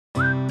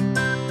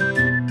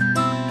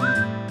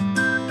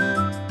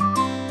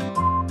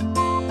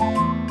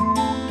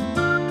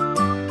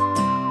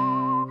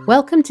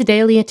Welcome to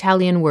Daily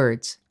Italian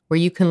Words, where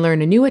you can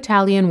learn a new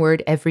Italian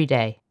word every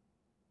day.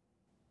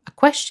 A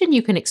question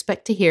you can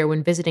expect to hear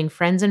when visiting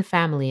friends and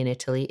family in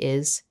Italy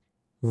is,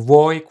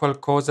 Vuoi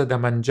qualcosa da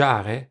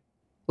mangiare?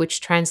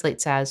 which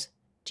translates as,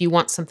 do you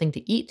want something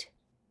to eat?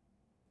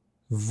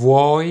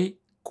 Vuoi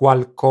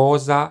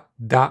qualcosa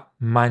da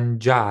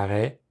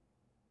mangiare?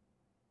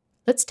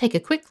 Let's take a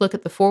quick look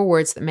at the four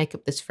words that make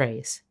up this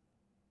phrase.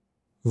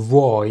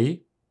 Vuoi,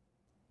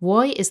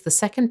 Vuoi is the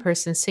second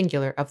person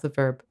singular of the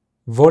verb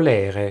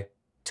volere,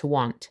 to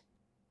want.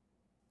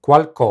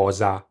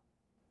 qualcosa,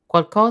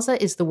 Qualcosa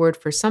is the word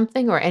for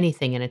something or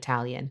anything in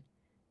Italian.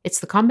 It's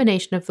the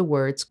combination of the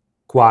words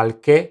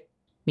qualche,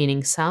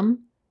 meaning some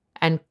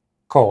and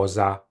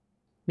cosa,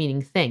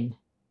 meaning thing.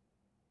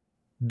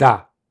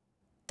 da,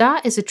 Da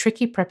is a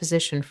tricky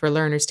preposition for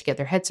learners to get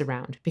their heads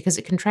around because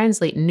it can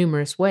translate in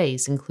numerous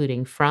ways,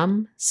 including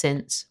from,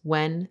 since,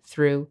 when,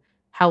 through,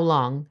 how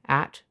long,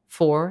 at,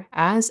 for,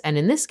 as, and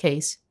in this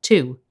case,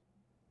 to.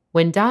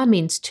 When da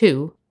means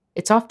to,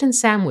 it's often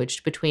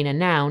sandwiched between a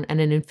noun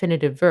and an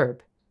infinitive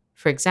verb.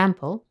 For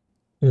example,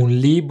 un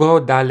libro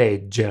da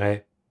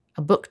leggere,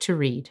 a book to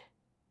read.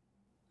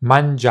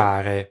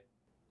 mangiare,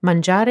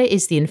 Mangiare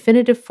is the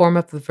infinitive form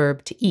of the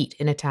verb to eat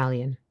in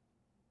Italian.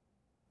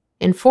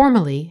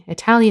 Informally,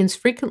 Italians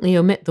frequently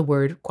omit the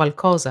word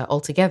qualcosa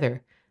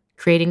altogether,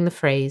 creating the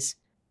phrase.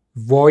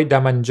 vuoi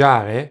da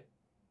mangiare?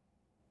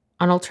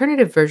 An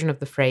alternative version of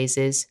the phrase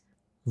is,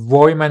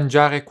 Vuoi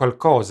mangiare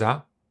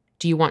qualcosa?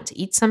 do you want to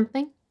eat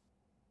something?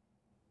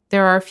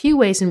 There are a few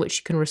ways in which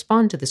you can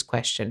respond to this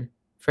question.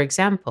 For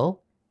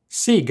example,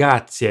 Sì,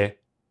 grazie.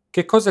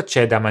 Che cosa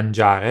c'è da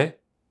mangiare?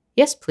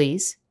 yes,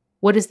 please.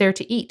 What is there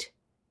to eat?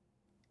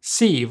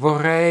 Sì,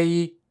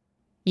 vorrei.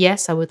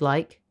 Yes, I would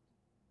like.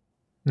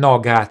 No,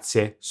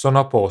 grazie, sono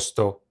a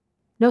posto.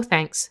 No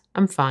thanks,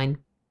 I'm fine.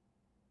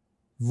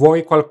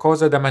 Vuoi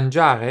qualcosa da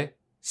mangiare?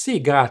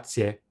 Sì,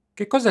 grazie.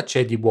 Che cosa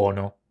c'è di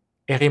buono?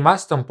 È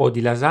rimasta un po'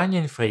 di lasagna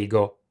in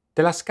frigo.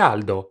 Te la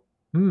scaldo.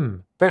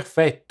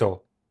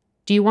 Perfetto.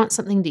 Do you want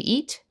something to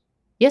eat?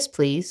 Yes,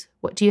 please.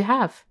 What do you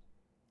have?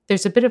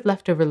 There's a bit of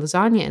leftover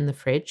lasagna in the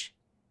fridge.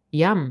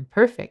 Yum,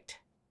 perfect.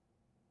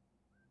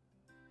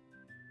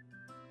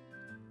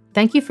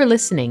 Thank you for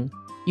listening.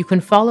 You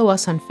can follow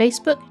us on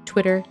Facebook,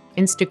 Twitter,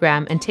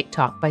 Instagram, and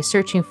TikTok by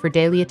searching for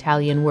Daily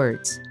Italian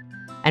Words.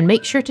 And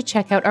make sure to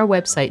check out our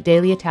website,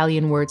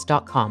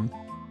 dailyitalianwords.com.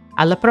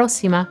 Alla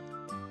prossima!